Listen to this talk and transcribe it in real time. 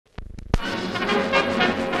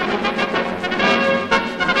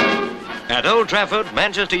At Old Trafford,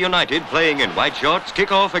 Manchester United, playing in white shorts,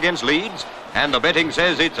 kick off against Leeds, and the betting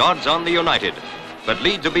says it's odds on the United. But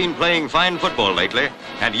Leeds have been playing fine football lately,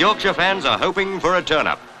 and Yorkshire fans are hoping for a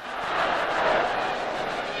turn-up.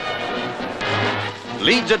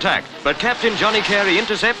 Leeds attack, but Captain Johnny Carey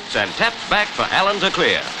intercepts and taps back for Allen to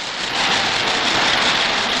clear.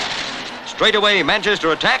 Straight away,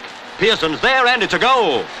 Manchester attack. Pearson's there, and it's a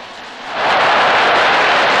goal.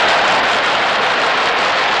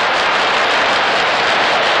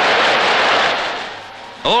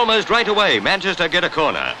 Almost right away, Manchester get a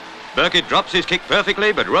corner. Birkett drops his kick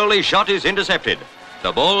perfectly, but Rowley's shot is intercepted.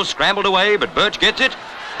 The ball scrambled away, but Birch gets it,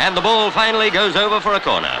 and the ball finally goes over for a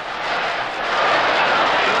corner.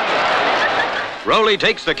 Rowley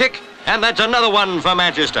takes the kick, and that's another one for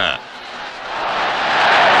Manchester.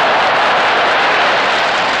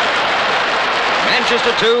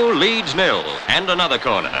 Manchester 2, Leeds 0, and another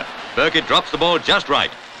corner. Birkett drops the ball just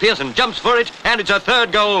right. Pearson jumps for it, and it's a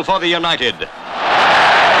third goal for the United.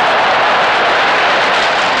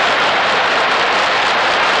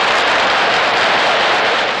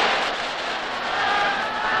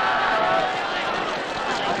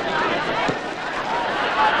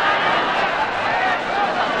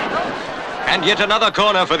 And yet another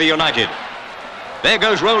corner for the United. There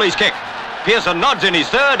goes Rowley's kick. Pearson nods in his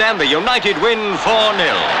third, and the United win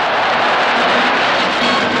 4-0.